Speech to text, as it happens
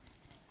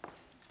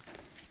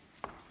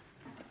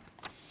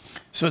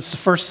So it's the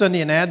first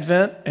Sunday in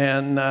Advent,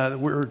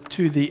 and we're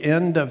to the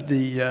end of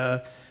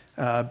the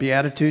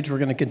Beatitudes. We're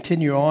going to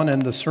continue on in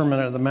the Sermon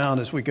on the Mount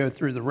as we go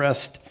through the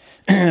rest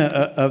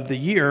of the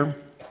year.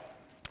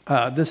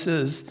 This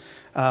is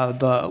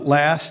the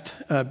last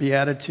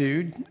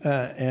Beatitude,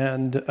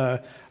 and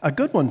a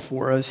good one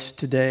for us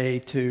today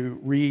to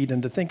read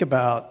and to think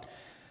about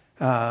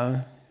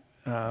as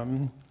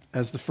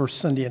the first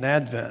Sunday in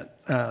Advent.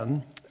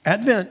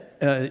 Advent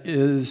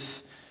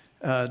is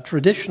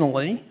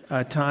traditionally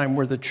a time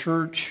where the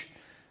church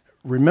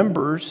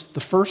remembers the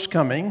first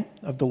coming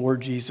of the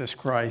Lord Jesus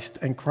Christ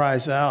and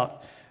cries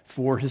out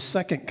for his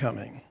second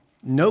coming.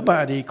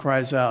 Nobody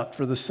cries out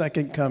for the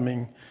second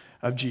coming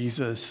of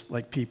Jesus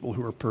like people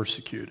who are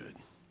persecuted.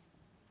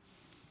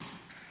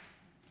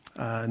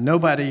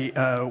 Nobody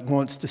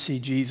wants to see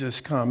Jesus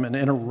come and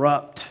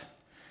interrupt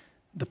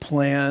the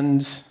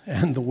plans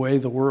and the way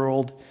the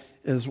world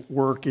is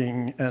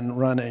working and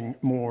running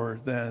more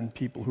than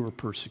people who are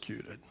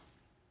persecuted.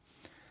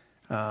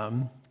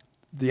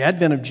 The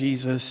advent of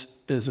Jesus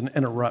is an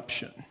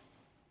interruption,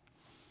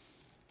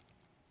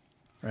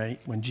 right?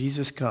 When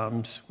Jesus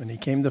comes, when he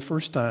came the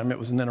first time, it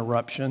was an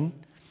interruption.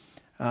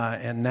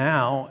 And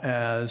now,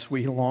 as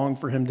we long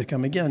for him to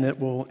come again, it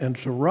will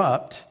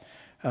interrupt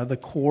the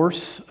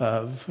course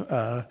of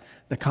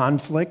the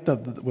conflict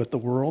with the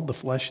world, the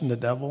flesh and the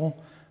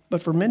devil.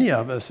 But for many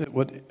of us, it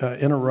would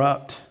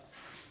interrupt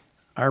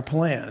our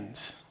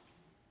plans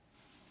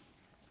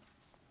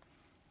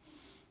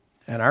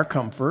and our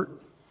comfort.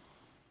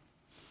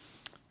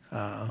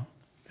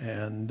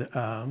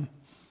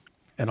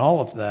 And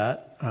all of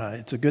that,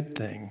 it's a good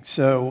thing.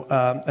 So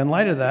in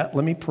light of that,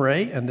 let me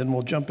pray, and then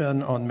we'll jump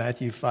in on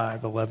Matthew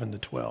 5, 11 to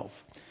 12.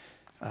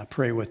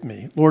 Pray with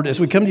me. Lord, as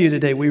we come to you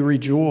today, we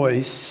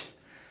rejoice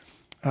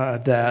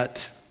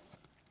that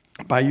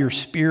by your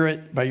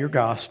Spirit, by your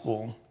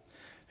gospel,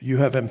 you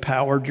have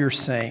empowered your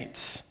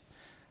saints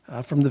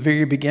from the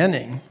very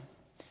beginning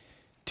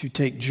to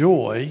take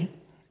joy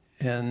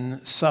in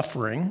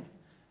suffering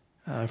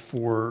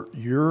for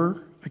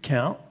your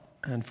account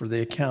and for the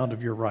account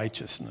of your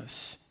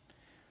righteousness.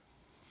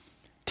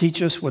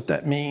 Teach us what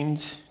that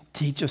means.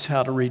 Teach us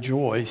how to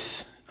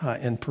rejoice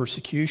in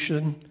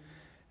persecution.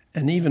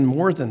 And even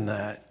more than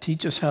that,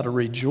 teach us how to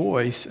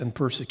rejoice in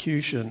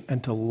persecution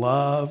and to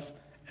love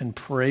and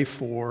pray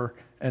for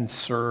and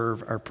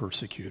serve our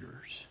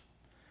persecutors.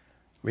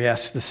 We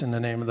ask this in the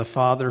name of the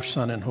Father,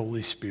 Son, and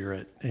Holy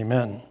Spirit.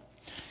 Amen.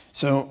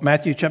 So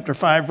Matthew chapter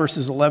 5,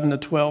 verses 11 to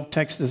 12,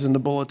 text is in the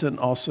bulletin,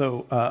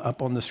 also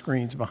up on the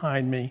screens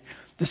behind me.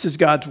 This is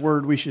God's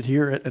word. We should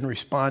hear it and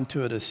respond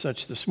to it as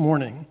such this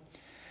morning.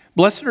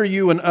 Blessed are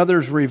you when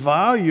others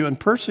revile you and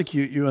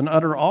persecute you and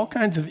utter all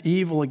kinds of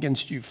evil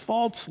against you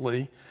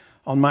falsely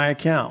on my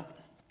account.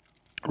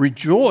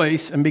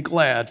 Rejoice and be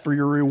glad, for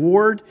your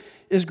reward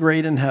is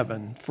great in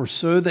heaven, for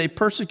so they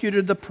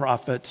persecuted the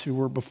prophets who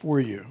were before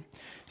you.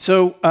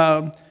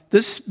 So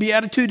this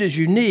beatitude is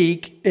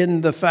unique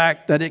in the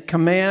fact that it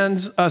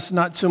commands us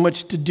not so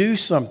much to do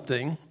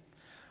something,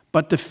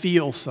 but to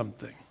feel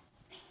something.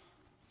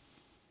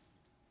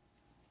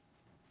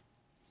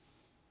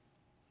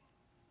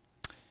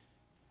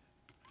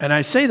 And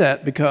I say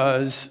that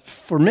because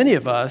for many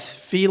of us,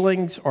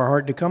 feelings are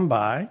hard to come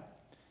by.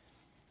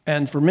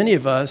 And for many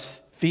of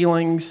us,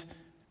 feelings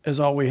is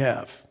all we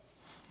have.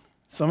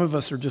 Some of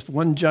us are just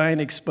one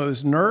giant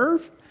exposed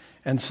nerve,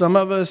 and some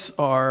of us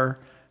are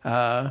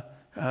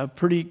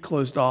pretty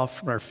closed off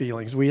from our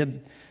feelings. We had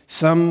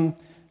some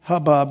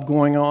hubbub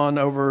going on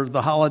over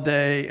the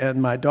holiday,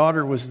 and my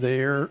daughter was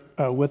there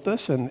with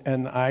us,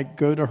 and I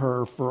go to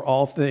her for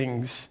all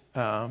things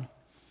that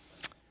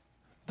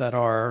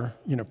are,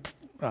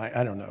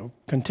 I don't know,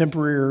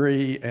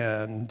 contemporary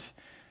and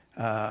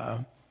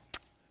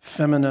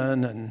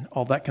feminine and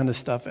all that kind of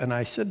stuff. And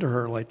I said to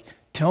her,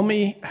 tell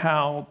me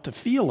how to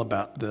feel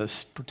about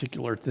this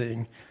particular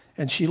thing.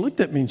 And she looked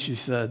at me and she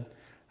said,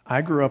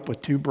 I grew up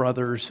with two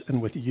brothers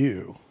and with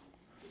you.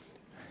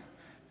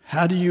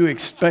 How do you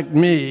expect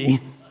me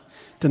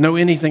to know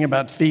anything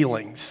about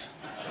feelings?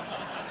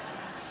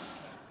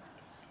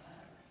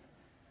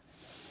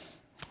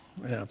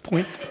 Yeah,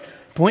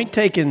 point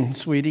taken,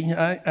 sweetie.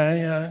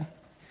 I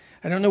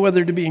don't know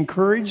whether to be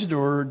encouraged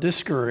or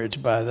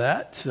discouraged by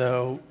that.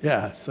 So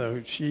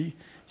she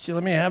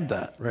let me have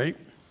that, right?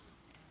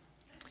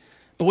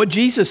 But what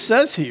Jesus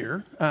says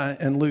here,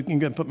 and Luke, I'm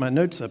going to put my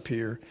notes up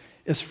here,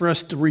 is for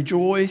us to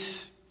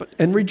rejoice.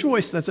 And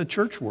rejoice, that's a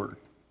church word,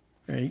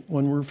 right?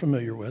 One we're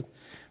familiar with.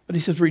 But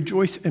he says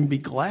rejoice and be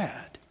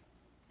glad.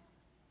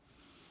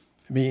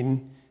 I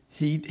mean,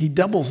 he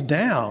doubles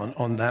down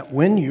on that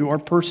when you are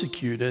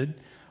persecuted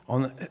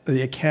on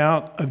the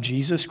account of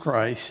Jesus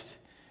Christ,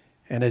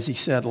 and as he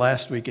said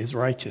last week, his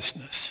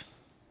righteousness.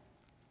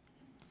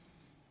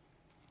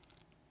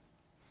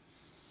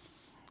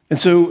 And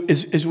so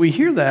as we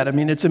hear that, I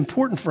mean, it's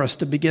important for us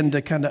to begin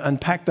to kind of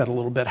unpack that a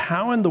little bit.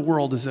 How in the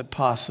world is it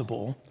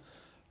possible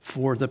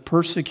for the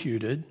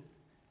persecuted,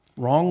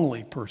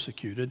 wrongly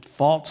persecuted,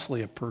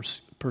 falsely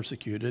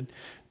persecuted,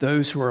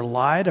 those who are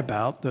lied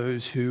about,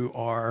 those who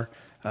are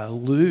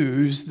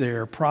lose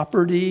their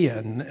property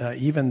and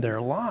even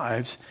their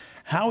lives,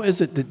 how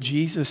is it that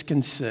Jesus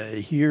can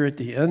say here at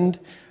the end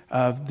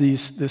of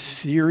this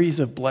series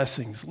of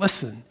blessings,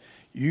 listen,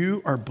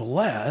 you are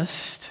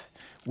blessed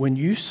when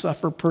you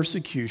suffer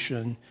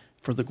persecution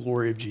for the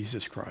glory of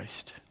Jesus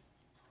Christ.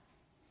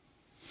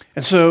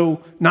 And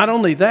so not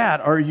only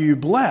that are you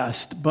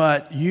blessed,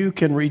 but you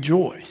can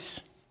rejoice.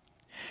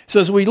 So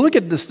as we look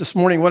at this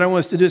morning, what I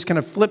want us to do is kind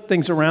of flip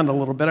things around a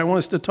little bit. I want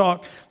us to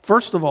talk,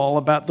 first of all,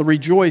 about the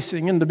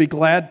rejoicing and the be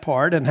glad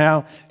part and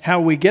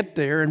how we get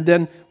there. And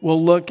then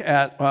we'll look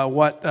at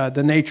what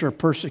the nature of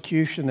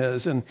persecution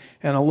is and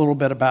a little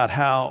bit about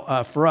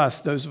how, for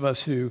us, those of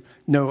us who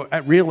know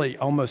really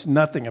almost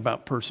nothing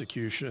about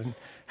persecution,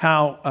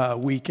 how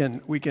we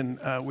can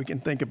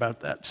think about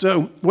that.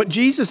 So what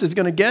Jesus is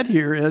going to get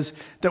here is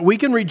that we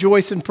can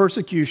rejoice in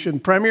persecution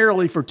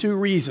primarily for two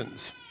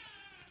reasons.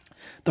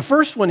 The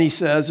first one, he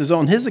says, is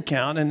on his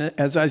account, and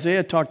as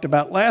Isaiah talked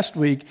about last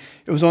week,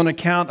 it was on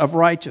account of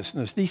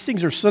righteousness. These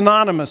things are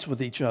synonymous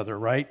with each other,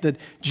 right? That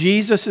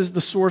Jesus is the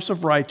source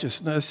of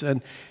righteousness,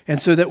 and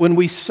so that when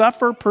we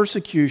suffer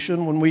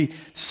persecution, when we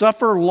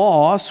suffer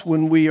loss,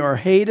 when we are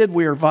hated,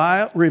 we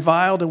are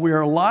reviled, and we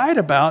are lied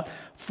about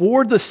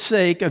for the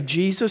sake of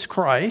Jesus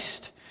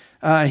Christ,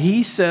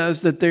 he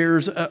says that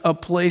there's a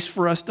place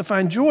for us to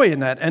find joy in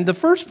that. And the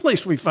first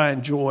place we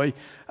find joy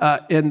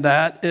in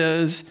that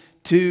is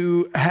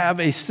to have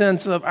a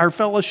sense of our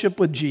fellowship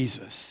with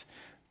Jesus.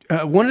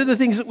 One of the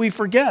things that we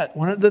forget,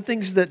 one of the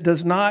things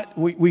that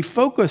we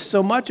focus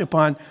so much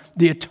upon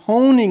the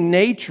atoning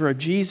nature of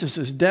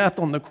Jesus' death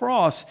on the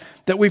cross,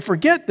 that we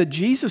forget that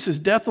Jesus'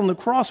 death on the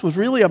cross was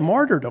really a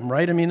martyrdom,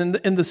 right? I mean,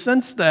 in the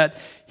sense that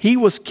he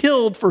was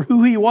killed for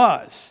who he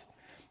was.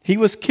 He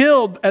was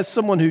killed as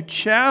someone who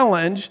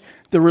challenged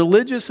the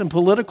religious and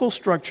political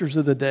structures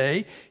of the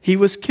day. He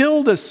was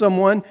killed as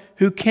someone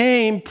who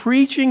came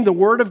preaching the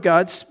word of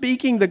God,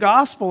 speaking the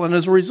gospel, and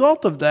as a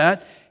result of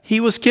that, he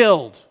was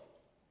killed.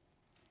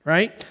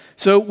 Right?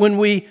 So when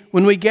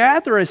we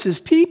gather as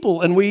his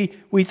people and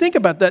we think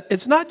about that,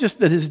 it's not just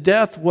that his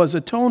death was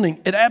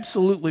atoning, it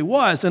absolutely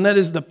was, and that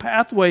is the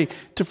pathway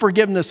to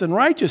forgiveness and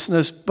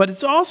righteousness, but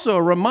it's also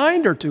a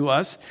reminder to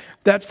us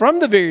that from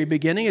the very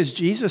beginning, as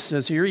Jesus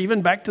says here,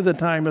 even back to the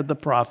time of the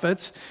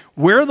prophets,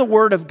 where the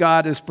word of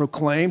God is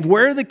proclaimed,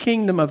 where the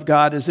kingdom of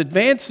God is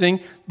advancing,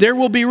 there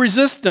will be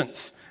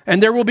resistance.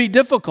 And there will be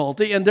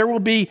difficulty, and there will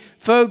be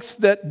folks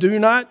that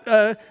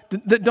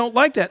that don't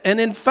like that.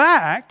 And in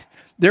fact,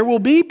 there will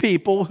be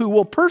people who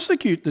will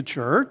persecute the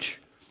church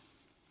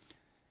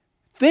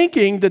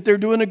thinking that they're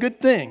doing a good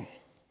thing.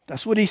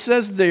 That's what he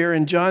says there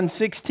in John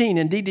 16.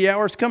 Indeed, the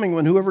hour is coming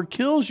when whoever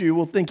kills you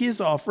will think he is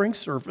offering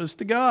service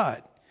to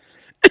God.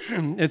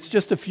 It's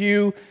just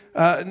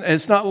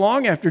it's not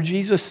long after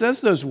Jesus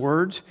says those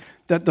words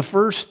that the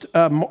first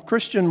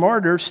Christian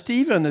martyr,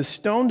 Stephen, is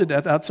stoned to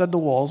death outside the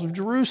walls of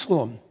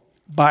Jerusalem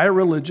by a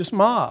religious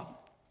mob.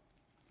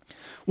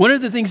 One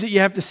of the things that you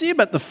have to see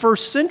about the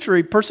first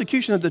century,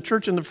 persecution of the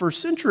church in the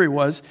first century,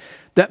 was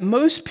that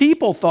most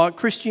people thought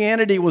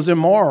Christianity was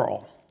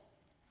immoral.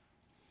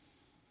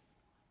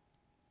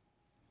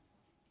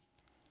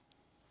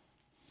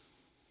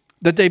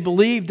 That they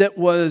believed it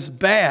was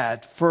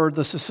bad for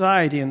the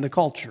society and the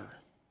culture.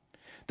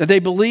 That they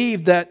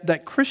believed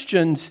that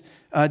Christians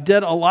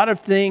did a lot of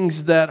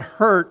things that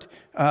hurt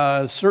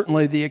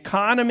certainly the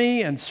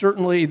economy and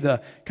certainly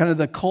the kind of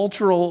the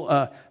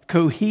cultural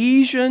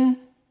cohesion.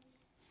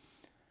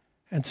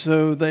 And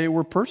so they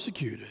were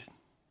persecuted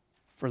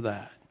for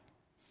that.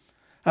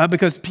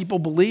 Because people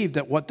believed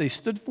that what they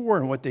stood for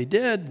and what they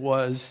did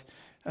was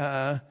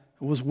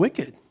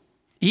wicked.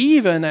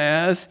 Even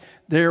as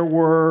there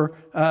were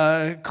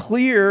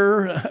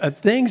clear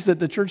things that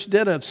the church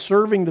did of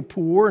serving the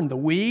poor and the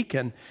weak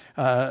and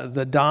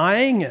the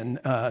dying and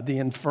the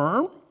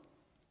infirm.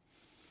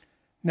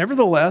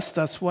 Nevertheless,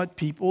 that's what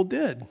people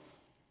did.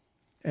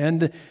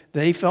 And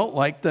they felt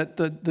like that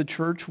the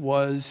church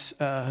was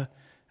a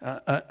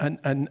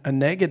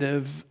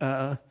negative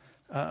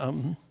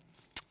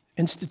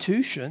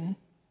institution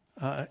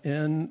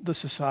in the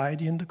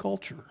society and the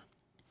culture.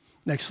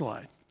 Next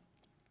slide.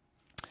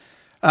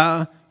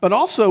 But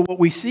also what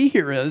we see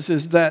here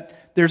is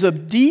that there's a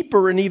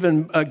deeper and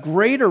even a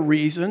greater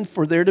reason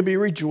for there to be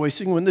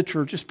rejoicing when the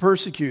church is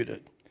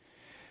persecuted.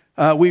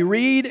 We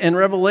read in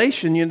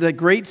Revelation, that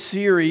great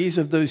series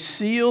of those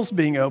seals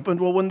being opened.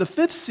 Well, when the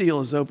fifth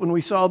seal is opened,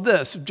 we saw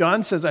this.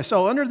 John says, I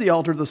saw under the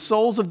altar the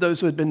souls of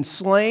those who had been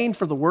slain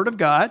for the word of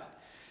God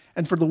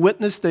and for the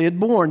witness they had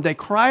borne. They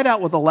cried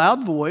out with a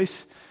loud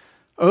voice,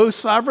 O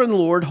sovereign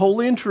Lord,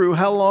 holy and true,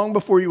 how long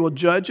before you will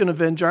judge and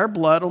avenge our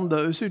blood on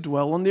those who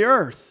dwell on the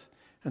earth?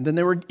 And then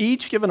they were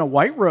each given a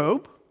white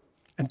robe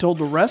and told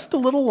to rest a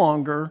little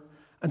longer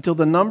until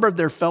the number of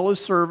their fellow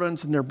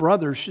servants and their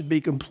brothers should be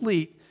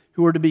complete,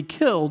 who were to be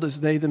killed as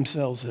they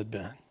themselves had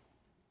been.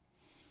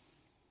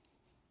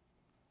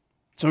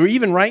 So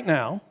even right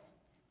now,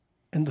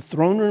 in the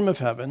throne room of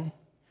heaven,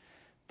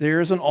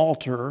 there is an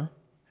altar,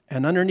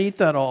 and underneath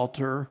that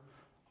altar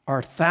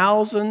are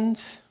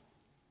thousands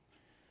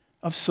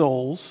of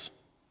souls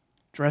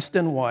dressed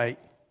in white,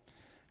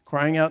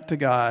 crying out to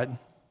God,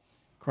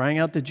 crying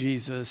out to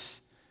Jesus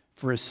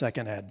for his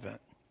second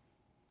advent.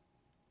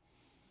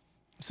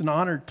 It's an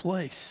honored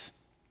place.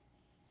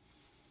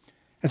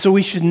 And so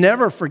we should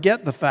never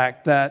forget the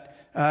fact that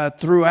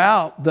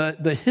throughout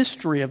the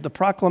history of the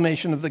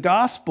proclamation of the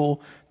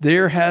gospel,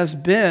 there has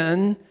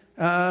been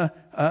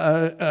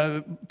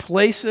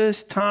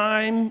places,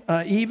 time,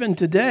 even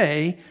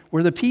today,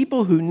 where the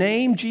people who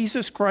name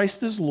Jesus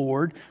Christ as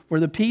Lord, where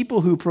the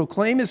people who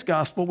proclaim his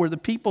gospel, where the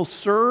people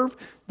serve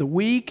the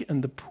weak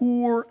and the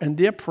poor and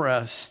the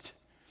oppressed,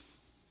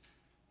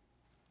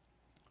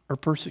 are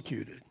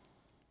persecuted.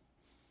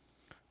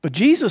 But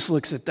Jesus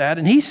looks at that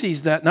and he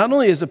sees that not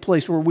only as a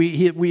place where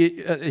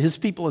his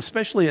people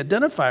especially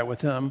identify with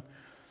him,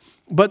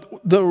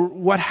 but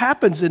what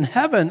happens in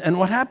heaven and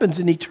what happens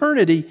in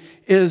eternity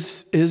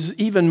is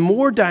even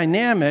more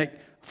dynamic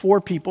for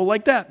people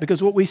like that.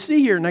 Because what we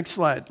see here, next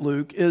slide,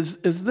 Luke, is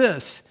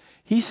this.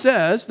 He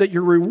says that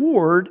your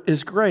reward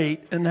is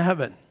great in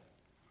heaven.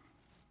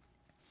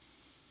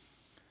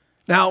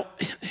 Now,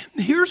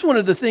 here's one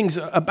of the things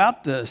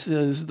about this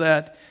is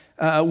that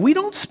we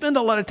don't spend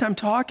a lot of time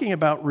talking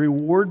about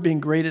reward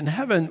being great in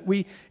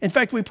heaven. In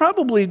fact, we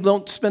probably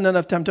don't spend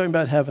enough time talking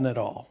about heaven at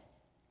all.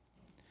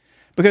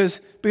 Because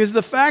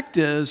the fact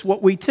is,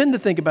 what we tend to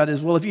think about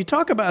is, well, if you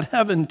talk about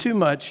heaven too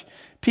much,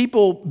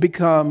 people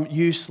become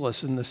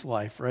useless in this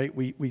life, right?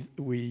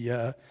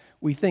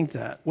 We think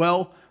that.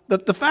 Well,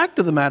 the fact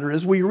of the matter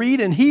is, we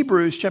read in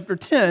Hebrews chapter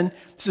 10, it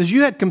says,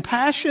 you had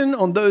compassion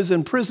on those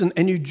in prison,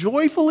 and you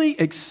joyfully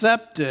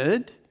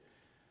accepted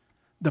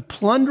the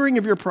plundering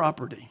of your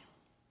property.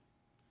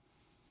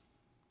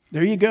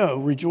 There you go.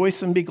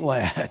 Rejoice and be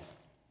glad.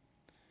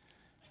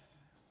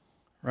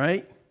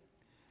 Right?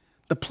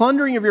 The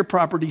plundering of your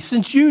property,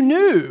 since you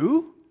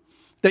knew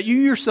that you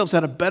yourselves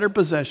had a better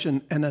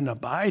possession and an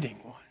abiding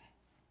one.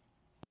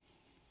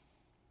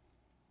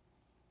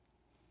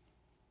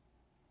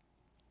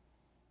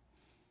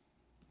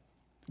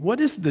 What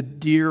is the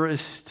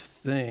dearest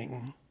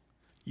thing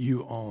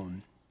you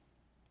own?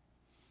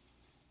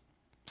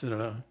 Is it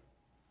a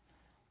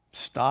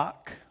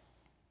stock?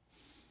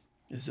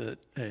 Is it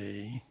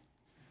a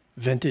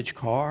vintage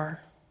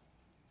car?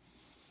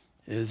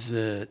 Is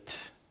it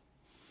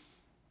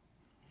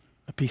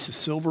a piece of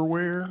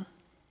silverware?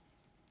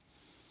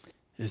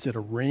 Is it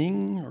a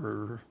ring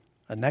or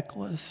a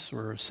necklace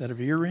or a set of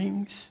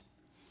earrings?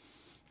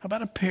 How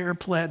about a pair of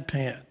plaid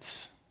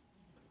pants?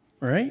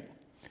 Right?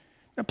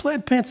 Now,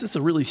 plaid pants, that's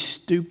a really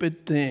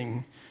stupid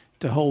thing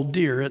to hold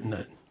dear, isn't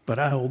it? But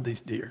I hold these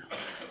dear.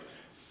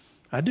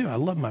 I do. I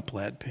love my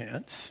plaid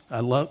pants. I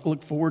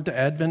look forward to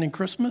Advent and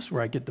Christmas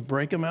where I get to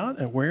break them out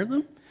and wear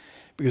them.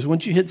 Because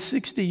once you hit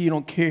 60, you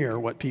don't care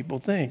what people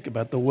think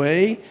about the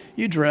way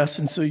you dress,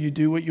 and so you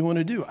do what you want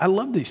to do. I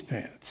love these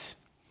pants.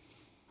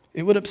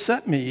 It would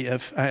upset me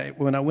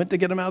when I went to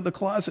get them out of the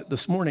closet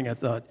this morning, I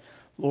thought,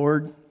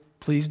 Lord,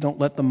 please don't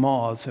let the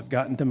moths have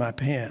gotten to my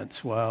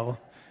pants while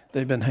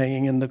they've been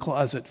hanging in the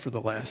closet for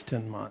the last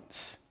 10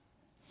 months.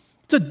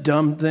 It's a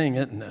dumb thing,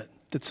 isn't it?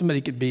 That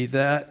somebody could be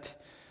that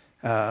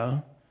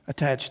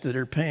attached to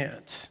their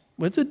pants.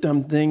 Well, it's a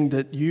dumb thing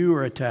that you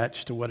are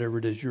attached to whatever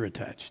it is you're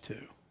attached to.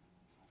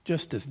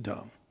 Just as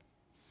dumb.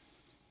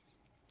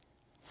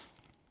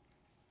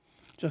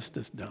 Just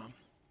as dumb.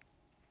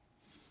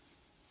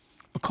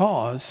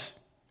 Because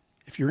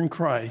if you're in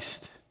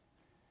Christ,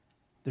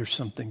 there's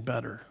something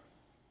better.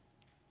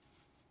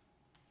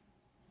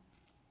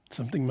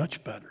 Something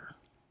much better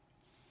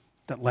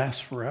that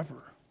lasts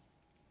forever.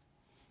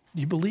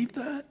 Do you believe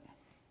that?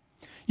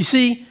 You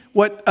see,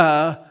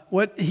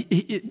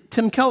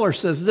 Tim Keller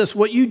says this,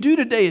 what you do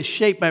today is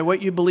shaped by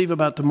what you believe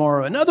about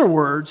tomorrow. In other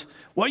words,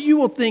 what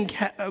you think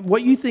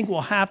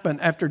will happen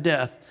after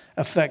death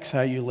affects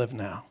how you live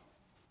now.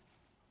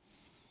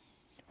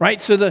 Right?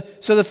 So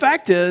the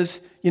fact is,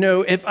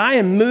 if I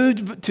am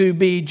moved to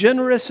be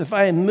generous, if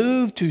I am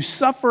moved to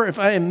suffer, if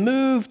I am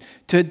moved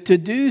to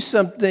do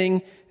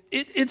something,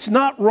 it's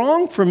not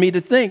wrong for me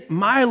to think,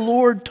 my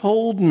Lord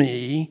told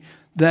me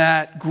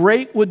that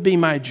great would be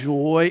my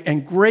joy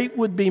and great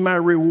would be my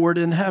reward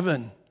in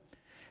heaven.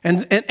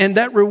 And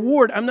that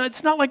reward,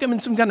 it's not like I'm in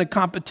some kind of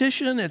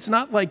competition. It's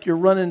not like you're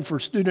running for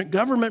student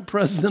government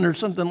president or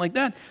something like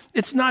that.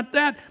 It's not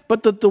that.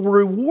 But the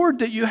reward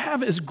that you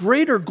have is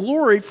greater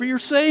glory for your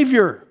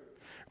Savior.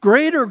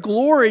 Greater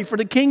glory for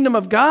the kingdom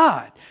of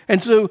God.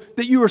 And so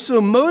that you are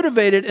so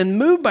motivated and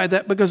moved by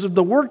that because of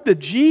the work that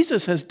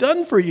Jesus has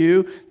done for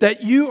you,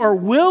 that you are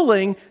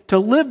willing to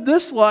live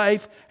this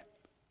life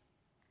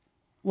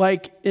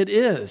like it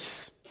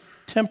is,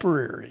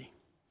 temporary,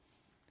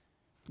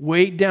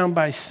 weighed down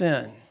by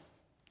sin,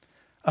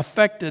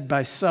 affected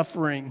by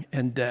suffering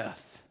and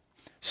death.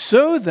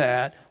 So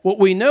that what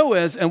we know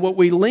is, and what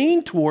we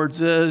lean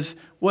towards is,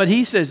 what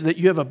he says, that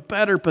you have a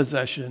better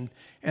possession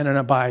and an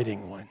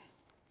abiding one.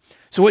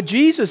 So what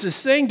Jesus is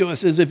saying to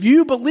us is, if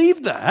you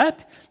believe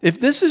that, if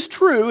this is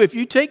true, if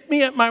you take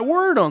me at my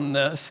word on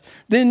this,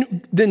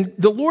 then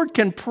the Lord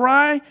can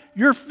pry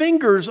your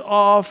fingers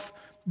off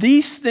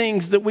these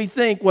things that we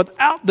think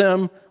without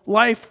them,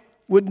 life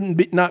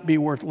not be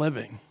worth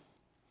living.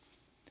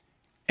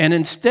 And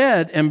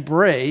instead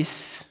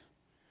embrace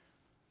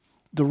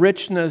the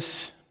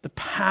richness, the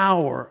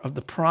power of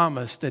the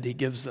promise that he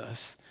gives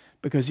us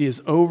because he has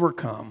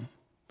overcome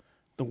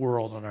the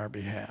world on our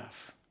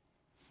behalf.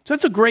 So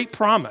it's a great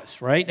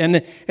promise, right?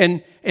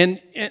 And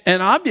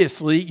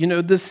obviously,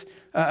 this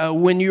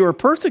when you are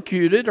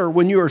persecuted or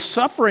when you are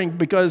suffering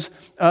because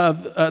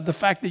of the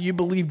fact that you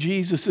believe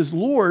Jesus is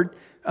Lord,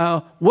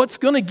 what's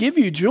going to give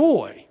you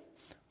joy?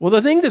 Well,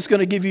 the thing that's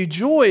going to give you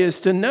joy is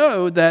to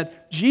know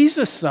that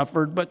Jesus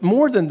suffered, but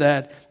more than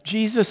that,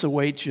 Jesus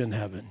awaits you in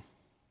heaven.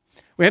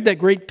 We have that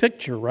great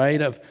picture,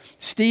 right, of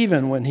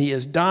Stephen when he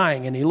is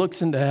dying and he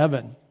looks into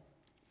heaven.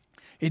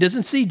 He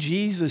doesn't see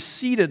Jesus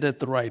seated at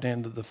the right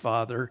hand of the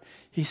Father.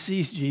 He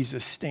sees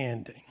Jesus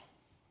standing.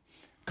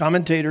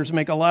 Commentators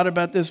make a lot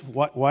about this.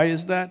 Why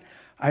is that?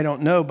 I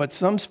don't know, but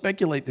some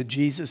speculate that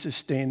Jesus is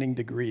standing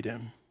to greet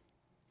him.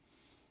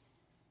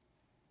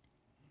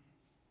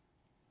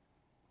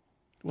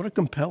 What a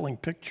compelling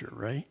picture,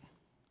 right?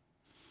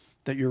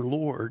 That your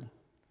Lord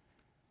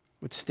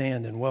would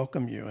stand and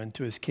welcome you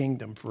into his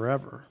kingdom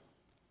forever.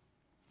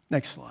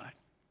 Next slide.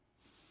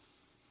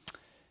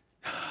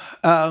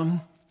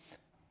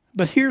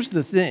 But here's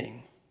the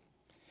thing.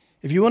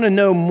 If you want to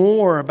know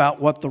more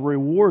about what the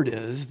reward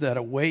is that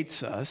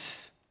awaits us,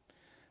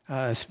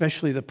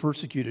 especially the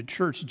persecuted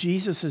church,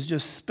 Jesus has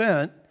just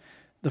spent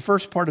the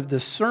first part of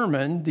this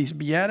sermon, these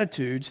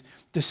Beatitudes,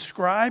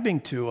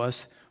 describing to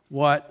us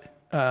what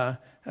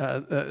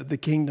the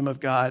kingdom of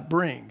God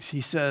brings.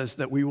 He says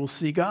that we will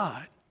see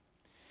God.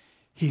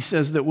 He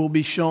says that we'll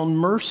be shown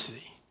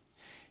mercy.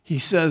 He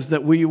says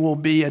that we will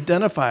be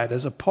identified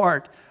as a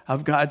part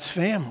of God's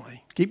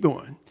family. Keep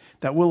going.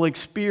 That we'll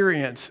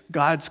experience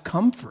God's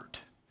comfort.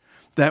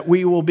 That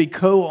we will be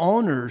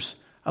co-owners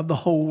of the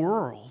whole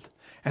world.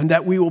 And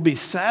that we will be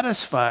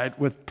satisfied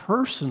with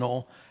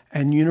personal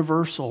and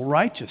universal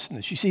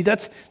righteousness. You see,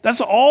 that's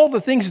all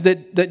the things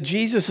that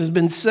Jesus has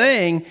been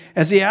saying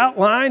as he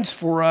outlines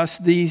for us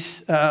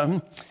these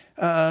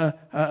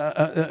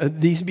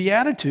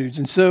Beatitudes.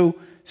 And so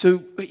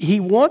he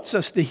wants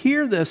us to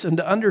hear this and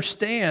to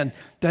understand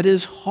that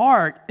his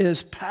heart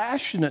is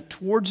passionate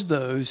towards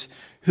those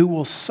who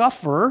will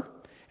suffer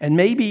and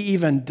maybe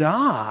even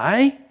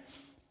die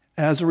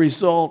as a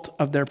result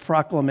of their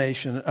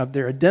proclamation, of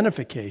their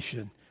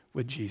identification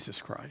with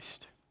Jesus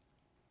Christ.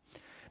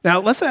 Now,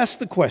 let's ask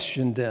the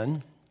question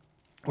then.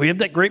 We have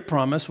that great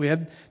promise, we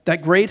have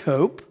that great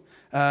hope,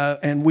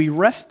 and we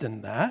rest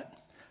in that.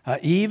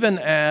 Even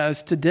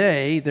as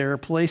today, there are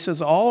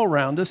places all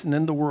around us and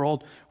in the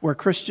world where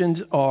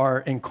Christians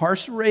are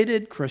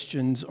incarcerated,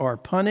 Christians are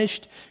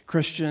punished,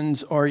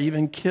 Christians are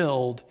even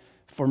killed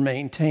for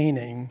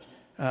maintaining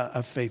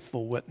a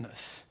faithful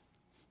witness.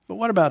 But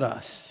what about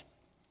us?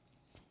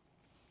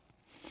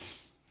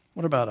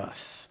 What about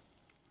us?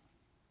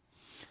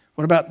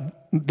 What about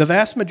the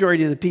vast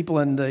majority of the people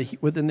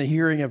within the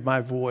hearing of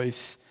my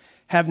voice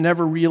have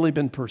never really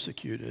been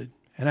persecuted?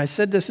 And I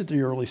said this at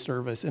the early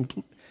service,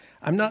 and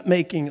I'm not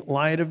making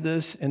light of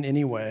this in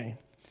any way.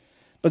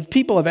 But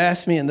people have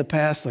asked me in the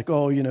past, like,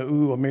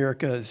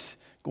 America is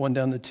going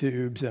down the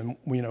tubes, and,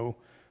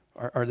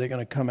 are they going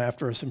to come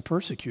after us and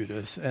persecute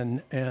us?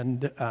 And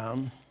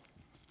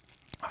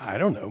I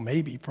don't know,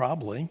 maybe,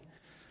 probably.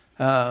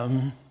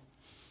 Well,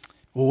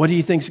 what do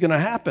you think is going to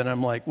happen?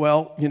 I'm like,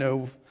 well,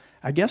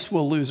 I guess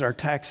we'll lose our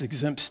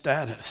tax-exempt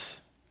status.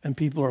 And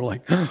people are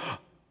like,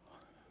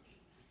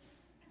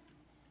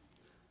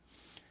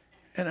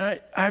 And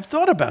I've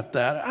thought about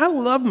that. I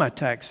love my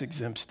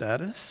tax-exempt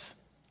status.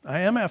 I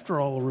am, after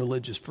all, a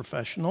religious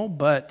professional,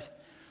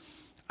 but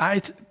I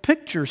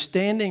picture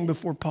standing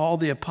before Paul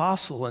the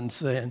Apostle and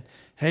saying,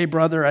 hey,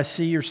 brother, I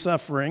see you're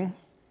suffering.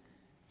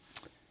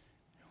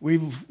 We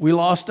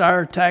lost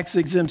our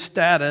tax-exempt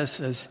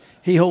status as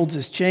he holds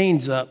his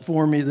chains up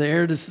for me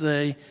there to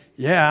say,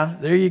 yeah,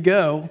 there you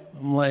go.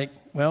 I'm like,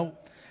 well,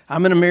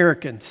 I'm an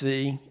American,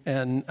 see,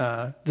 and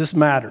this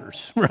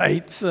matters,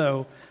 right?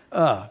 So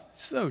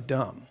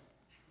dumb.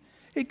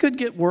 It could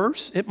get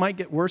worse. It might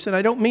get worse, and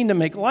I don't mean to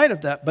make light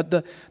of that, but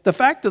the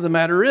fact of the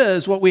matter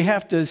is what we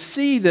have to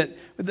see that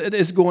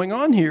is going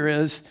on here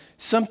is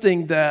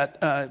something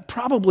that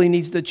probably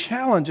needs to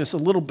challenge us a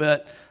little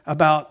bit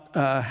about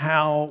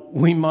how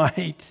we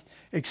might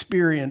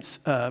experience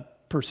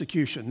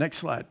persecution. Next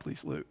slide,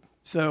 please, Luke.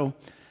 So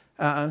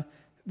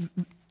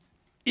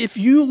if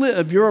you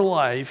live your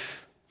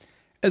life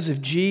as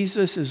if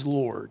Jesus is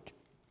Lord,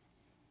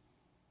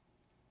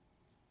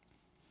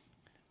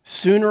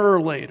 sooner or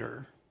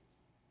later,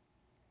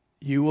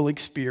 you will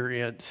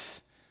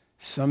experience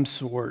some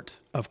sort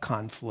of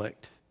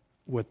conflict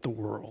with the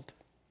world.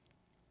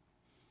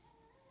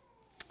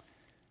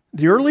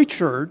 The early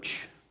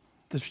church,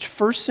 the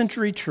first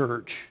century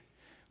church,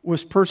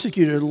 was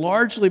persecuted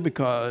largely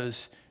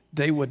because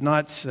they would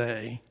not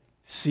say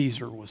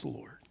Caesar was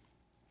Lord.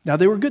 Now,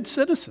 they were good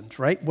citizens,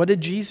 right? What did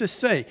Jesus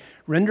say?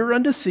 Render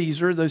unto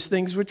Caesar those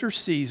things which are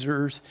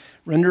Caesar's,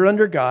 render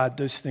unto God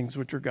those things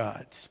which are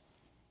God's.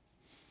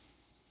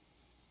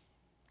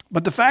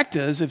 But the fact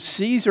is, if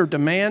Caesar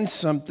demands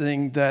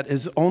something that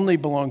only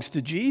belongs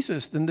to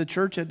Jesus, then the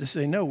church had to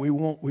say, no, we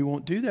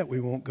won't do that.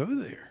 We won't go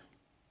there.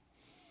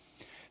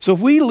 So if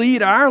we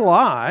lead our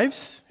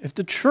lives, if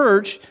the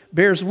church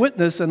bears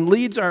witness and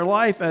leads our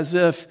life as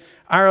if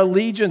our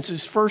allegiance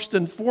is first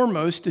and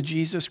foremost to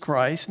Jesus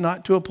Christ,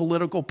 not to a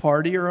political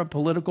party or a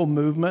political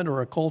movement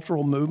or a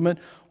cultural movement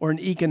or an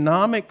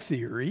economic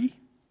theory,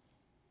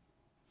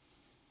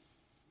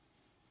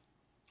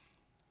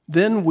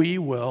 then we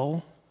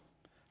will,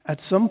 at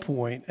some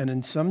point and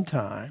in some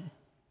time,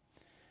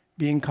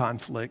 be in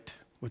conflict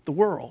with the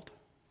world.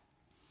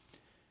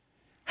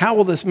 How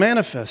will this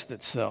manifest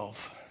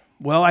itself?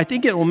 Well, I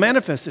think it will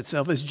manifest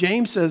itself, as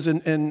James says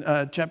in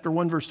chapter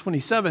 1, verse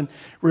 27,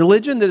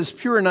 religion that is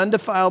pure and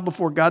undefiled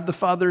before God the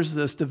Father is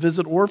this, to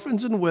visit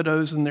orphans and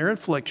widows in their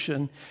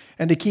affliction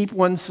and to keep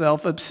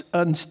oneself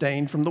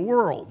unstained from the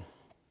world.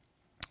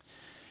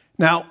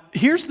 Now,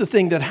 here's the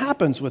thing that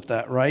happens with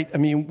that, right? I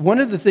mean, one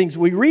of the things,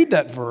 we read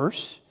that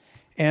verse,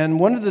 and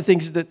one of the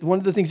things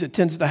that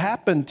tends to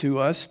happen to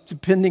us,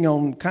 depending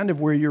on kind of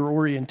where your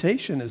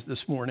orientation is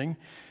this morning,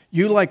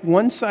 you like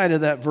one side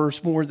of that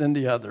verse more than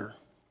the other.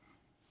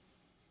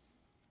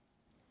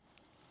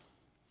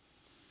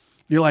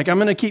 You're like, I'm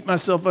going to keep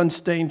myself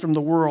unstained from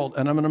the world,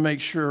 and I'm going to make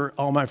sure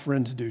all my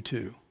friends do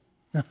too.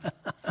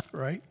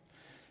 Right?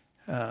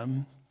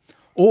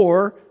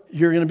 Or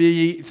you're going to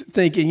be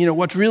thinking,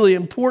 what's really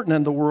important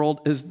in the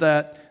world is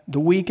that the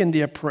weak and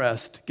the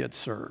oppressed get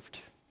served.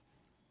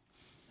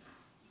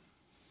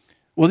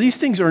 Well, these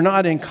things are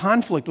not in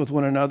conflict with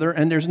one another,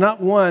 and there's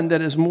not one that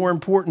is more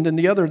important than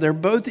the other. They're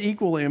both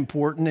equally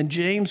important, and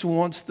James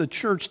wants the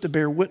church to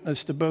bear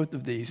witness to both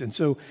of these. And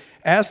so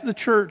as the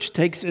church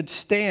takes its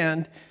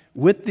stand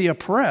with the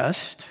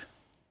oppressed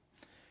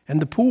and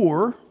the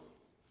poor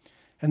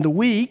and the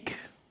weak,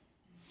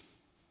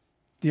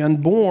 the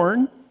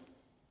unborn,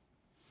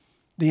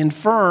 the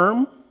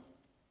infirm,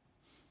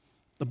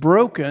 the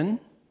broken,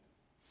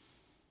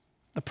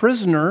 the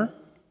prisoner,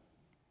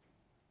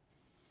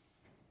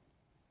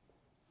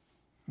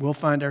 we'll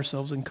find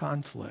ourselves in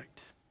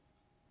conflict.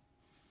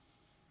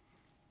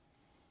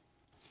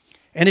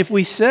 And if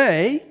we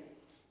say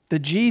that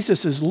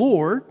Jesus is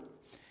Lord,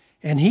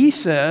 and he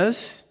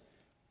says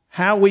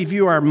how we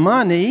view our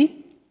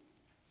money,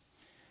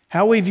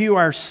 how we view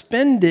our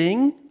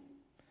spending,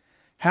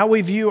 how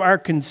we view our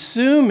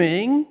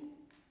consuming,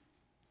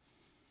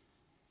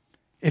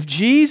 if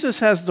Jesus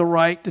has the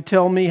right to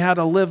tell me how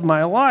to live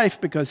my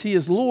life because he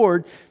is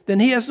Lord, then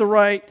he has the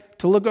right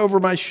to look over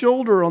my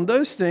shoulder on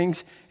those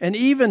things, and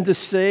even to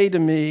say to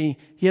me,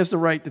 he has the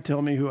right to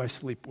tell me who I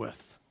sleep with.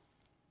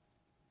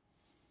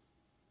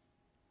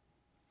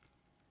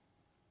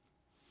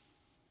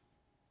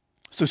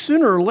 So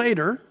sooner or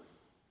later,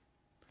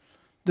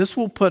 this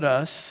will put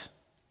us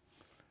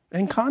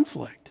in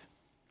conflict.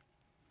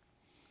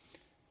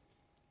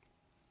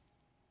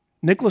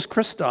 Nicholas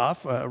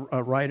Kristof,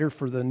 a writer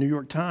for the New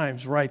York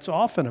Times, writes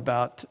often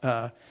about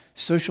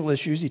social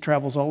issues. He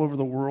travels all over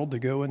the world to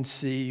go and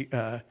see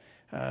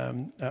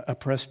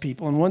oppressed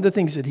people. And one of the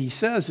things that he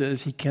says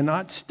is he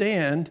cannot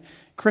stand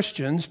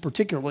Christians,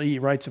 particularly he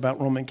writes about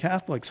Roman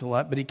Catholics a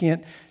lot, but he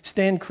can't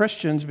stand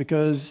Christians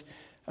because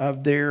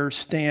of their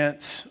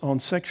stance on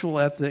sexual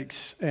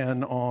ethics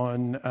and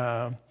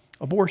on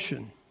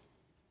abortion.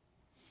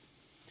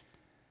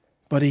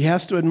 But he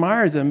has to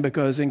admire them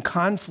because in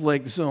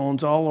conflict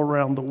zones all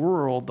around the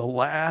world, the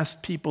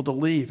last people to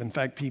leave, in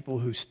fact, people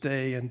who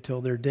stay until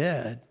they're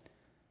dead,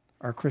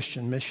 are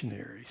Christian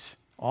missionaries,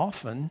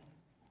 often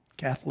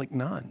Catholic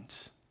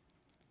nuns.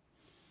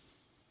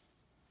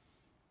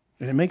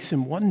 And it makes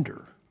him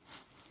wonder,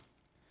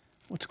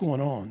 what's going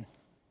on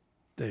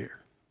there?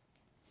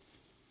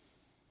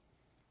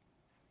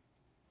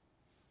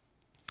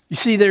 You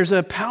see, there's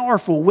a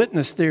powerful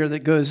witness there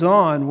that goes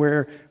on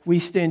where we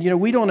stand.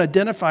 We don't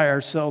identify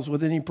ourselves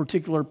with any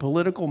particular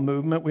political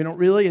movement. We don't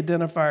really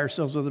identify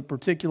ourselves with a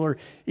particular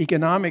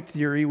economic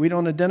theory. We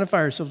don't identify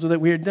ourselves with it.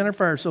 We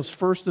identify ourselves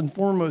first and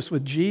foremost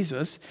with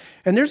Jesus.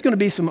 And there's going to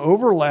be some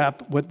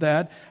overlap with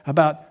that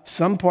about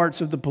some parts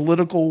of the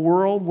political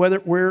world,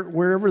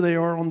 wherever they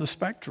are on the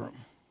spectrum.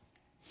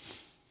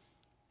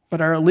 But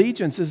our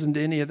allegiance isn't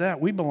to any of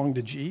that. We belong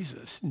to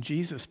Jesus, and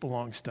Jesus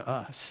belongs to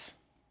us.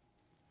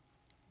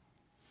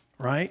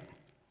 Right?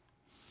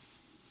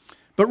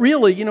 But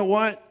really, you know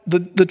what?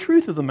 The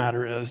truth of the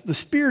matter is, the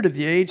spirit of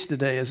the age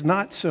today is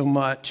not so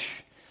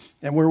much,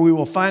 and where we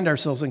will find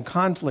ourselves in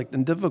conflict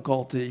and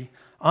difficulty,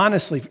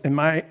 honestly, in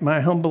my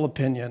humble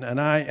opinion,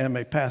 and I am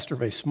a pastor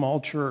of a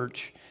small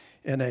church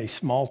in a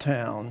small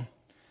town,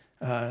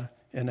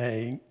 in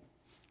a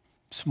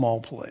small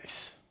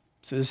place.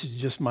 So this is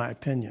just my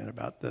opinion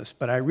about this.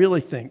 But I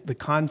really think the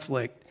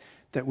conflict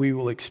that we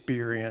will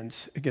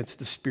experience against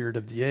the spirit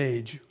of the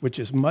age, which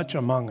is much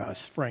among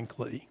us,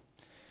 frankly,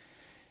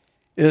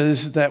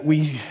 is that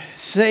we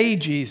say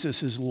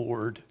Jesus is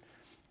Lord,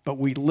 but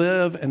we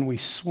live and we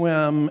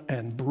swim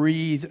and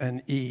breathe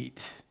and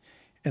eat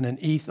in an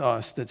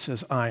ethos that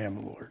says, I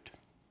am Lord.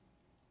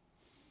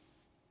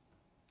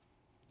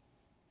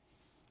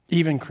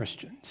 Even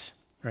Christians.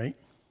 right?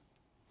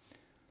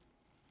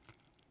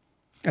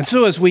 And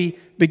so as we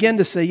begin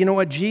to say, you know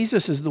what,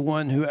 Jesus is the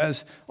one who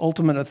has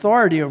ultimate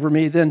authority over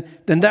me, then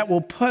that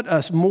will put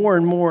us more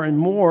and more and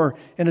more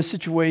in a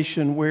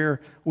situation where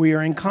we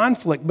are in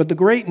conflict. But the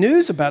great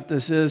news about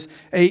this is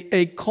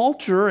a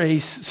culture, a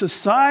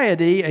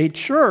society, a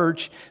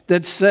church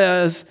that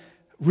says,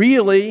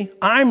 really,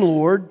 I'm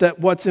Lord, that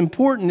what's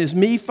important is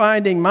me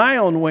finding my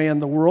own way in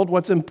the world.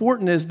 What's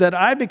important is that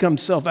I become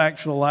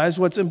self-actualized.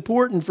 What's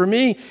important for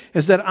me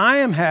is that I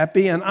am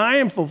happy and I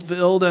am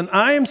fulfilled and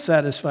I am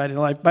satisfied in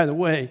life. By the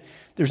way,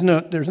 there's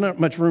not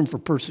much room for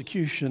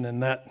persecution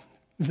in that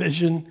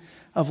vision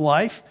of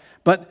life.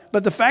 But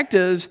the fact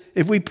is,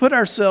 if we put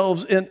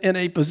ourselves in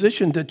a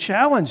position to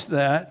challenge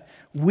that,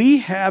 we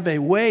have a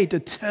way to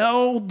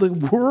tell the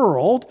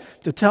world,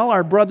 to tell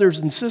our brothers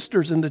and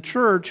sisters in the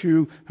church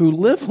who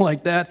live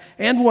like that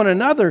and one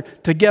another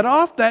to get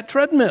off that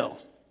treadmill.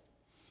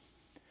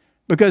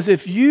 Because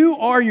if you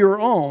are your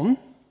own,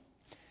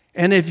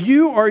 and if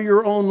you are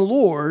your own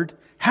Lord,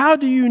 how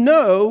do you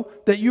know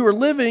that you are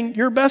living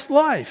your best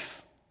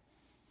life?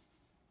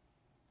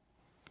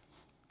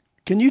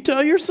 Can you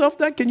tell yourself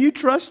that? Can you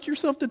trust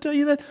yourself to tell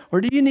you that?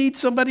 Or do you need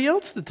somebody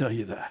else to tell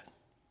you that?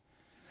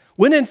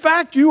 When in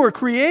fact you were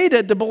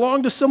created to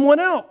belong to someone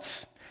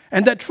else.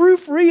 And that true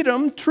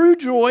freedom, true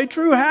joy,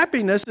 true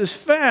happiness is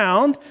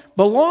found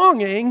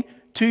belonging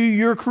to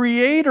your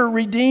Creator,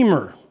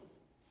 Redeemer.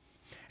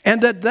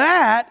 And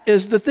that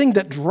is the thing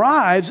that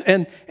drives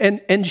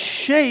and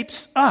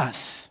shapes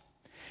us.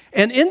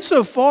 And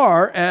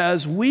insofar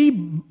as we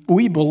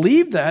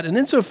believe that, and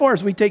insofar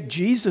as we take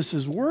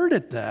Jesus' word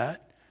at that,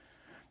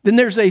 then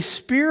there's a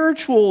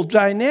spiritual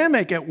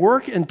dynamic at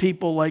work in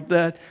people like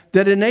that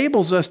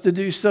enables us to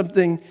do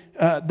something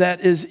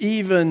that is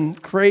even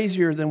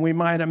crazier than we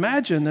might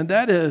imagine. And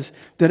that is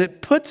that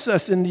it puts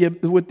us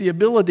with the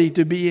ability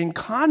to be in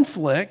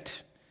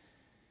conflict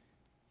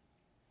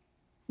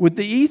with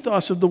the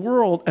ethos of the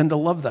world and to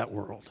love that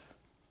world.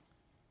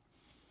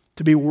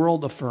 To be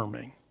world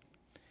affirming.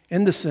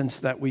 In the sense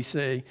that we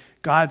say,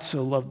 God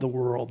so loved the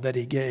world that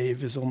he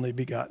gave his only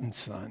begotten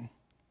Son.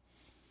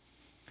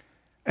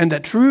 And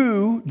that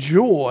true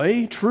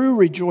joy, true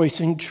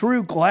rejoicing,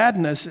 true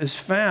gladness is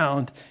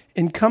found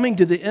in coming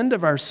to the end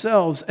of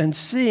ourselves and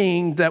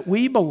seeing that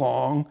we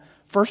belong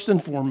first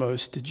and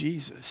foremost to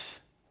Jesus.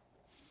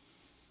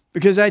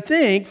 Because I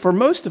think for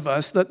most of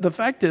us, that the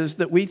fact is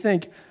that we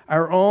think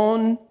our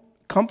own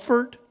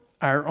comfort,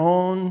 our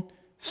own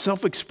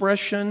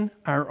self-expression,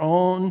 our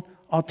own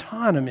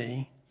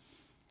autonomy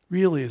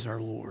really is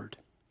our Lord.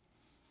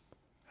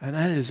 And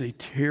that is a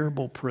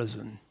terrible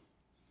prison.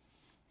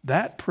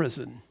 That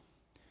prison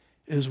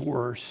is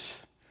worse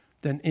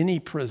than any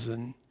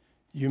prison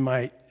you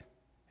might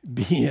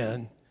be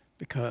in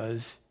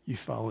because you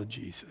follow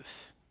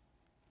Jesus.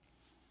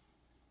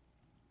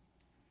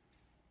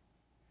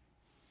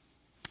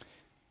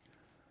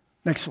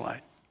 Next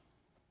slide.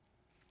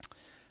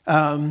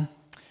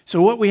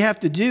 So what we have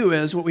to do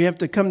is, what we have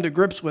to come to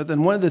grips with,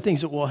 and one of the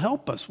things that will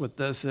help us with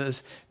this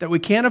is that we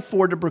can't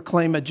afford to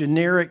proclaim a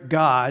generic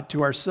God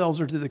to ourselves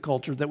or to the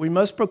culture, that we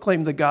must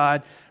proclaim the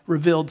God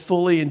revealed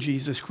fully in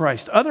Jesus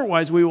Christ.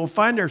 Otherwise, we will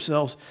find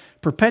ourselves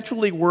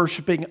perpetually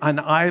worshiping an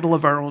idol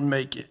of our own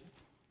making.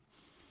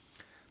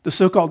 The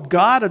so-called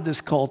God of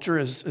this culture,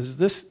 as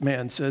this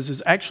man says,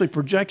 is actually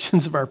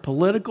projections of our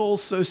political,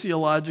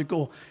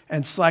 sociological,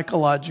 and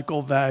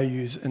psychological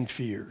values and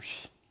fears.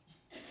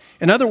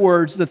 In other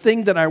words, the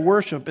thing that I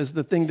worship is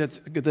the thing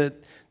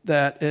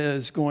that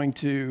is going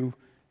to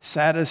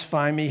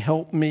satisfy me,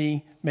 help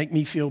me, make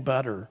me feel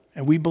better.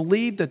 And we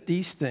believe that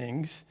these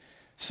things,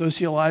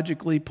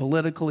 sociologically,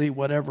 politically,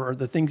 whatever, are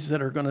the things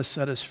that are going to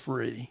set us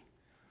free.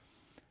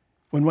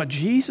 When what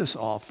Jesus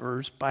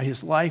offers by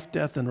his life,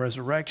 death, and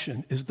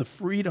resurrection is the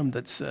freedom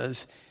that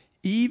says,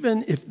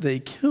 even if they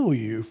kill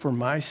you for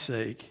my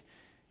sake,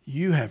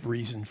 you have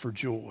reason for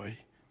joy.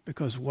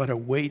 Because what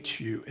awaits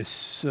you is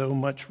so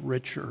much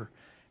richer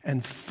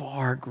and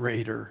far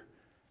greater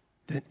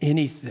than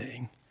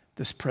anything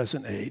this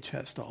present age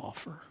has to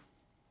offer.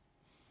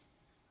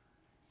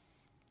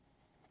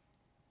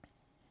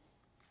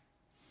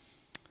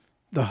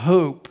 The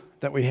hope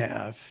that we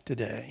have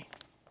today,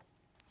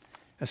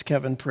 as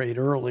Kevin prayed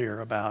earlier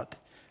about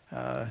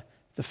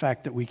the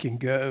fact that we can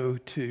go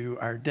to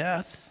our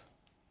death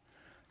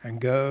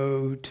and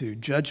go to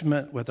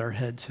judgment with our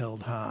heads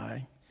held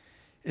high,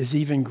 is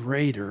even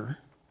greater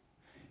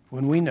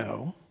when we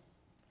know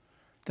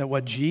that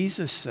what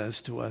Jesus says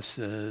to us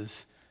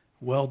is,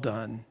 well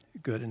done,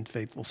 good and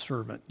faithful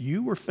servant.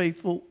 You were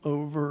faithful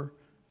over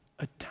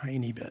a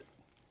tiny bit.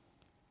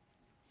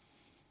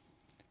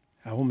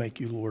 I will make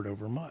you Lord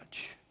over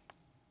much.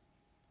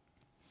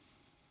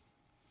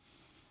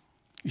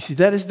 You see,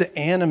 that is the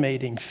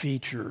animating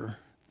feature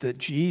that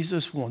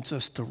Jesus wants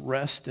us to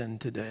rest in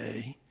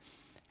today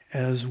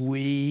as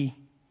we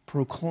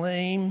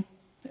proclaim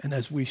and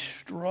as we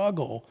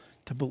struggle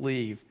to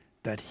believe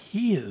that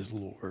he is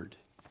Lord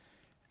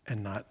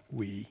and not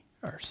we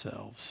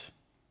ourselves.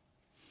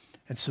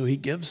 And so he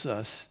gives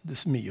us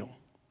this meal.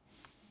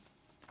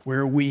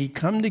 where we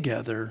come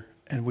together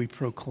and we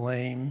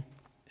proclaim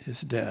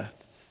his death.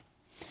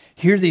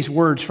 Hear these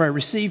words, for I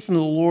received from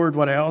the Lord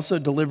what I also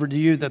delivered to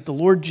you, that the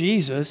Lord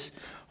Jesus,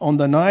 on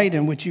the night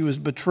in which he was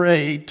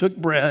betrayed, took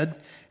bread,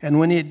 and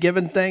when he had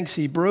given thanks,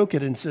 he broke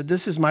it and said,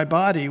 "This is my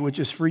body, which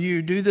is for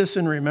you. Do this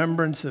in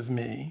remembrance of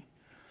me."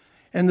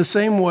 In the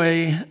same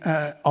way,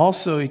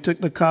 also he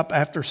took the cup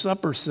after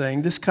supper,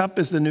 saying, "This cup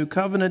is the new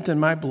covenant in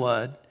my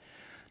blood.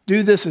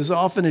 Do this as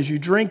often as you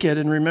drink it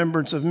in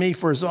remembrance of me.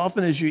 For as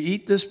often as you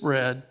eat this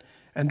bread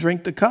and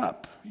drink the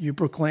cup, you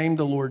proclaim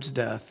the Lord's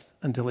death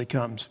until he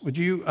comes." Would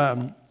you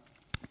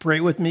pray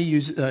with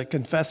me,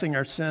 confessing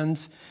our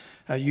sins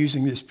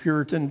using this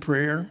Puritan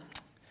prayer?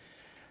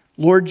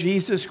 Lord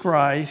Jesus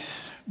Christ,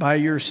 by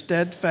your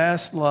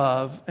steadfast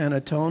love and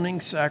atoning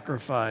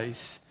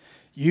sacrifice,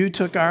 you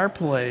took our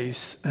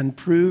place and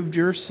proved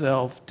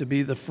yourself to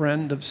be the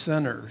friend of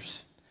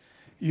sinners.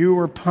 You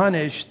were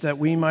punished that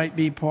we might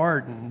be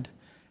pardoned,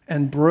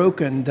 and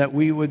broken that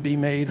we would be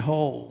made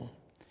whole.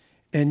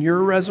 In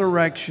your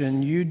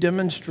resurrection, you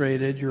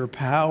demonstrated your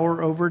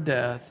power over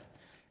death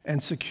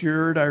and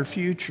secured our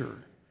future,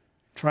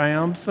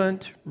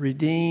 triumphant,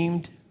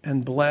 redeemed,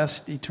 and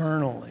blessed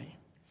eternally.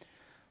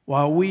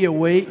 While we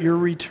await your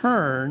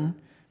return,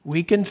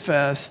 we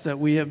confess that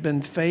we have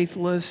been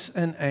faithless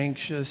and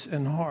anxious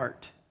in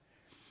heart.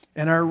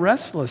 In our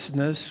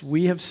restlessness,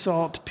 we have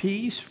sought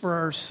peace for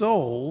our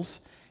souls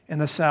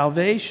and a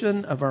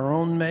salvation of our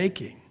own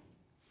making.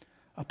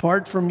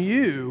 Apart from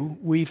you,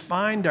 we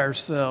find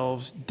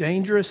ourselves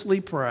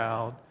dangerously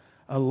proud,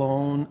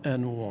 alone,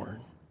 and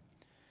worn.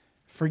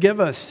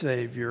 Forgive us,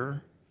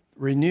 Savior,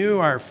 renew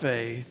our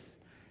faith,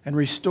 and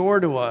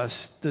restore to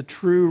us the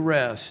true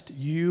rest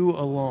you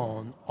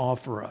alone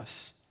offer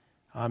us.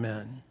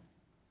 Amen.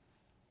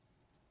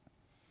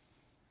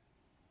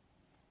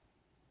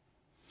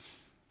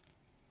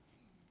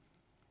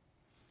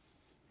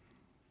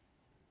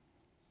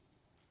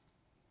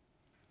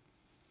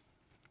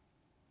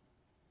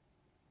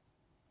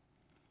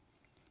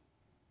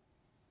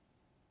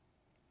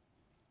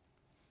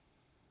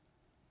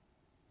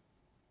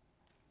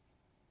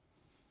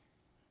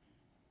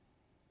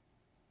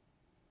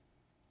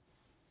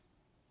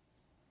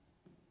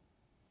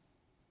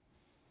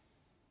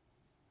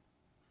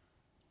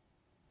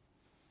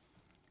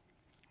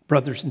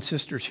 Brothers and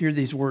sisters, hear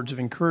these words of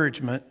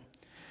encouragement.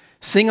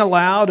 Sing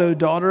aloud, O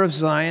daughter of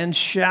Zion.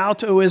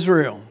 Shout, O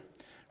Israel.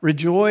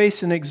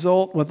 Rejoice and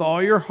exult with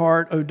all your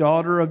heart, O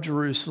daughter of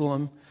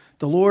Jerusalem.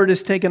 The Lord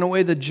has taken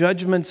away the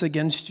judgments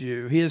against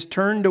you. He has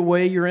turned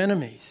away your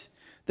enemies.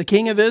 The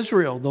King of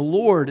Israel, the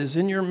Lord, is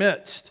in your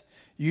midst.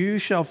 You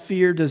shall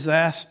fear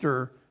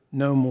disaster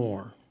no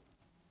more.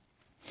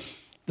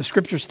 The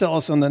scriptures tell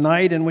us on the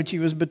night in which he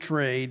was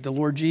betrayed, the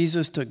Lord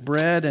Jesus took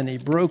bread and he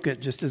broke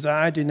it, just as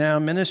I do now,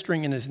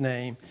 ministering in his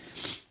name,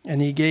 and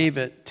he gave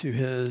it to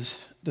his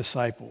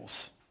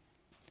disciples.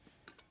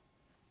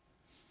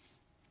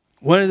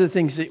 One of the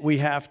things that we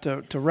have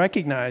to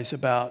recognize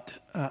about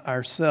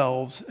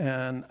ourselves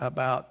and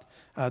about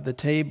the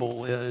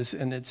table is,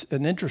 and it's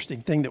an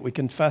interesting thing that we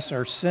confess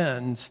our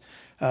sins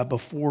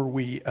before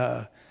we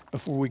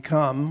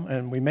come,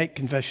 and we make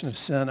confession of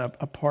sin a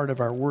part of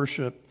our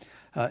worship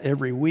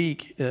every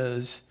week,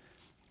 is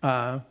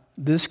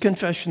this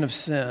confession of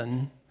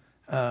sin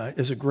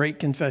is a great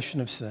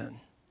confession of sin.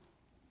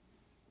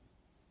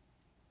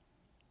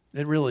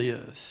 It really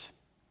is.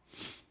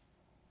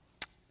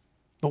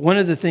 But one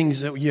of the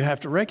things that you have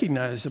to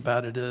recognize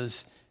about it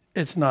is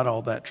it's not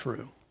all that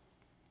true.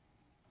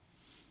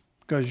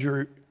 Because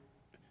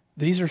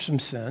these are some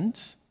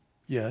sins,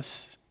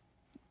 yes,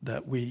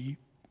 that we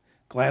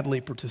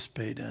gladly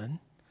participate in.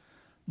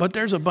 But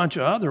there's a bunch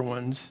of other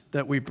ones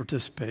that we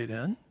participate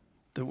in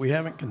that we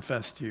haven't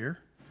confessed here.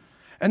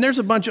 And there's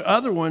a bunch of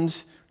other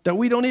ones that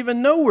we don't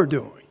even know we're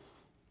doing.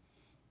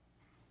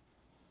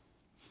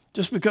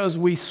 Just because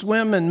we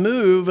swim and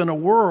move in a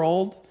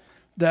world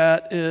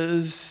that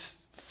is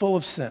full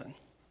of sin.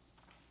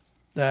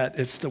 That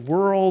it's the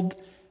world,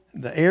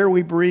 the air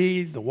we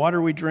breathe, the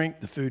water we drink,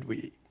 the food we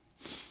eat.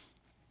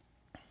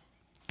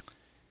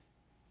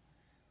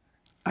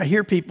 I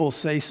hear people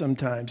say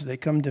sometimes, they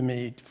come to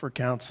me for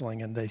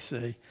counseling and they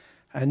say,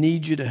 I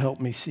need you to help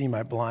me see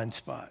my blind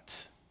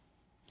spots.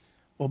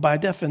 Well, by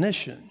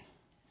definition,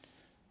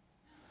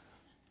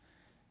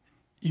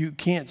 you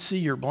can't see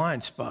your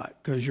blind spot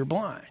because you're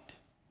blind.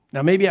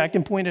 Now, maybe I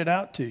can point it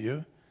out to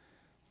you,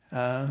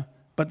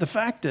 but the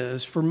fact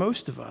is, for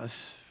most of us,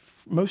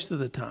 most of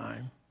the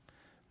time,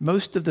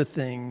 most of the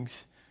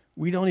things,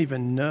 we don't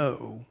even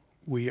know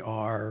we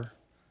are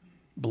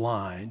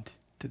blind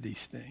to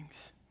these things.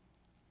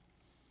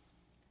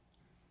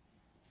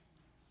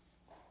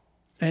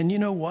 And you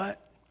know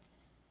what?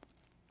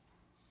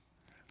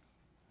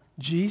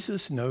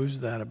 Jesus knows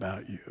that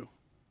about you.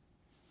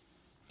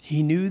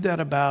 He knew that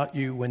about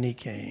you when he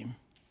came.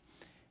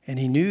 And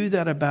he knew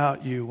that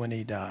about you when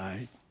he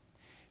died.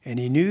 And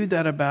he knew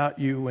that about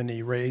you when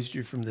he raised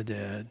you from the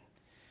dead.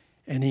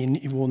 And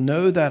he will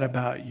know that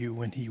about you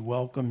when he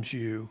welcomes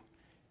you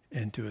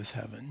into his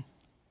heaven.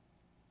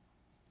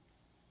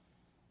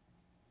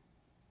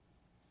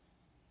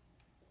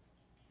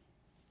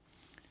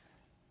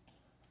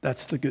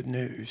 That's the good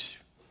news,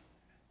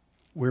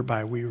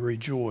 whereby we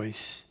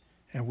rejoice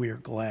and we are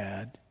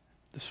glad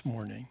this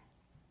morning.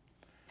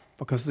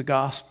 Because the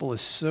gospel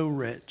is so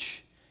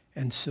rich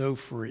and so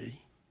free.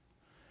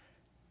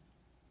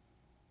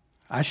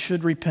 I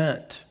should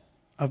repent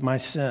of my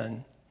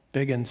sin,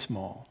 big and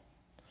small.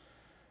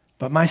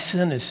 But my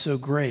sin is so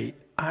great,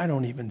 I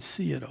don't even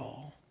see it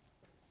all.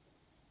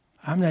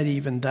 I'm not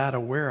even that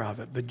aware of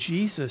it. But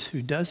Jesus,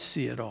 who does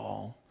see it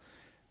all,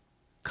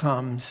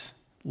 comes,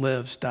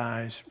 lives,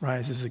 dies,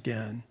 rises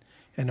again,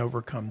 and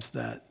overcomes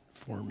that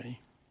for me.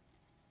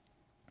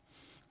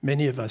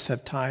 Many of us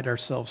have tied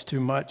ourselves too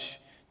much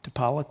to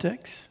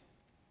politics.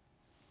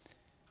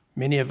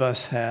 Many of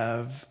us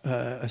have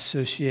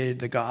associated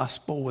the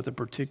gospel with a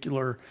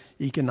particular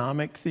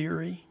economic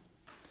theory.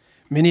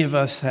 Many of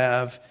us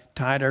have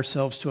tied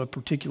ourselves to a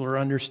particular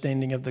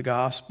understanding of the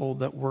gospel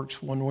that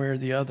works one way or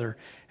the other,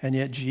 and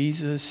yet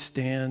Jesus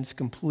stands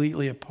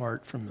completely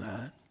apart from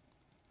that.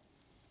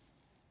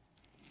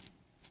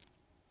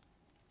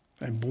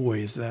 And boy,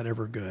 is that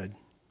ever good.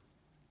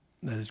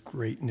 That is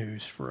great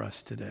news for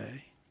us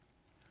today.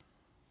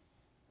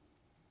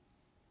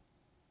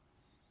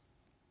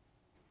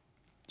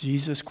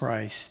 Jesus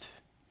Christ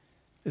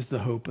is the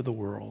hope of the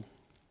world.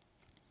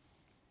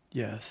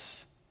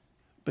 Yes,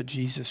 but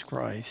Jesus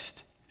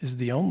Christ is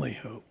the only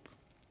hope.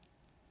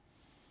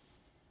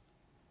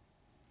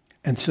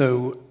 And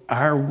so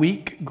our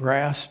weak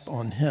grasp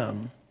on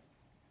him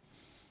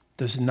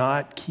does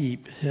not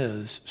keep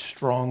his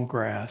strong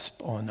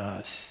grasp on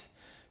us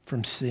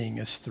from seeing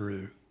us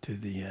through to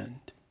the end.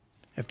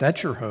 If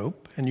that's your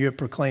hope, and you have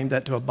proclaimed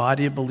that to a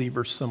body of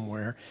believers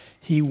somewhere,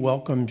 he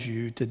welcomes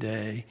you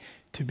today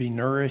to be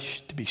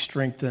nourished, to be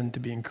strengthened, to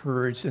be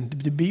encouraged,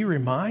 and to be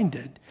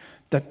reminded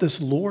that this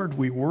Lord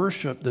we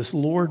worship, this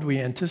Lord we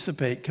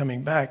anticipate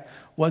coming back,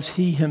 was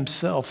he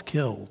himself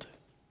killed.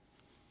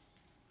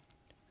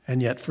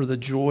 And yet for the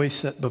joy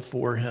set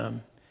before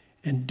him,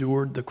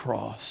 endured the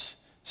cross,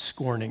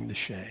 scorning the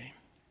shame.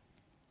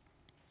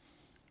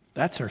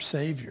 That's our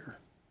Savior.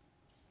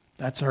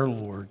 That's our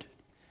Lord.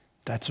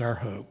 That's our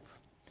hope.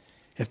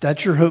 If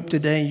that's your hope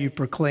today, and you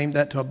proclaim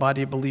that to a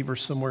body of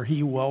believers somewhere,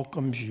 he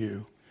welcomes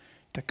you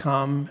to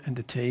come and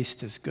to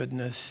taste his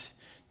goodness,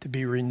 to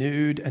be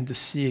renewed and to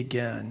see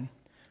again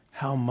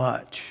how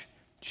much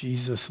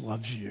Jesus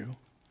loves you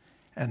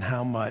and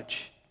how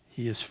much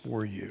he is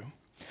for you.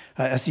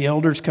 As the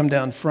elders come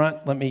down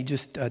front, let me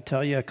just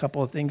tell you a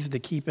couple of things to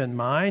keep in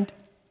mind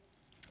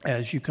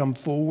as you come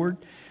forward.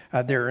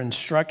 There are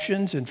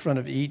instructions in front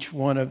of each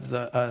one of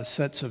the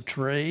sets of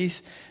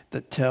trays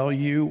that tell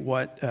you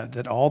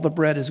that all the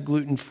bread is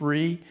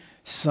gluten-free.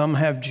 Some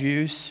have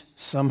juice,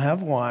 some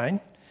have wine.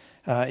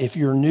 If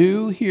you're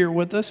new here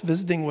with us,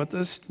 visiting with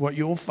us, what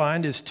you'll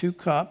find is 2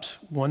 cups,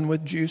 one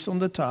with juice on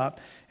the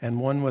top and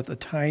one with a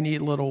tiny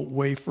little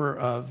wafer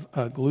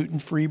of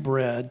gluten-free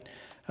bread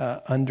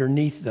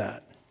underneath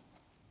that.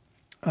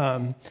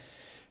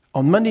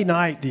 On Monday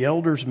night, the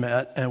elders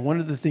met, and one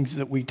of the things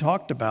that we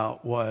talked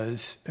about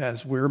was,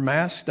 as we're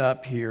masked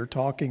up here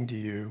talking to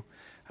you,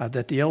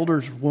 that the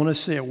elders want to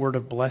say a word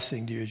of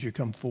blessing to you as you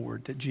come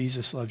forward, that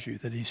Jesus loves you,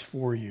 that he's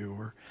for you,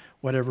 or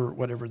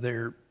whatever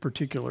their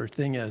particular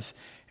thing is.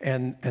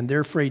 And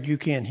they're afraid you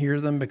can't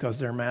hear them because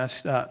they're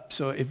masked up.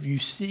 So if you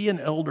see an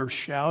elder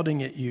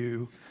shouting at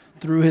you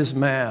through his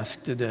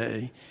mask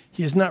today,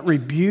 he is not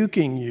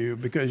rebuking you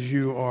because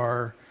you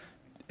are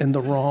in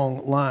the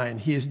wrong line.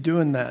 He is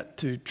doing that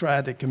to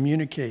try to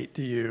communicate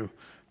to you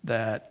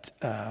that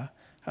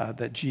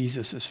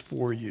Jesus is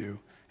for you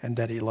and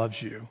that he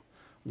loves you.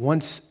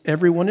 Once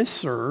everyone is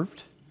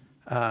served,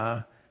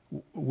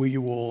 we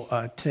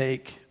will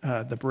take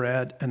the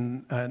bread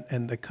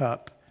and the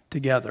cup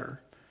together.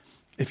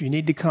 If you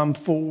need to come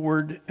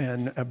forward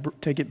and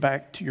take it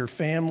back to your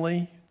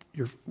family,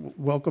 you're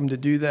welcome to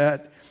do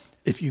that.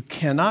 If you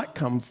cannot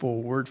come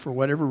forward for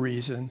whatever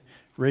reason,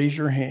 raise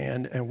your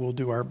hand and we'll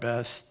do our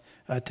best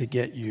to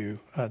get you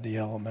the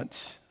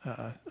elements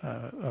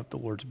of the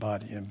Lord's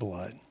body and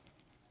blood.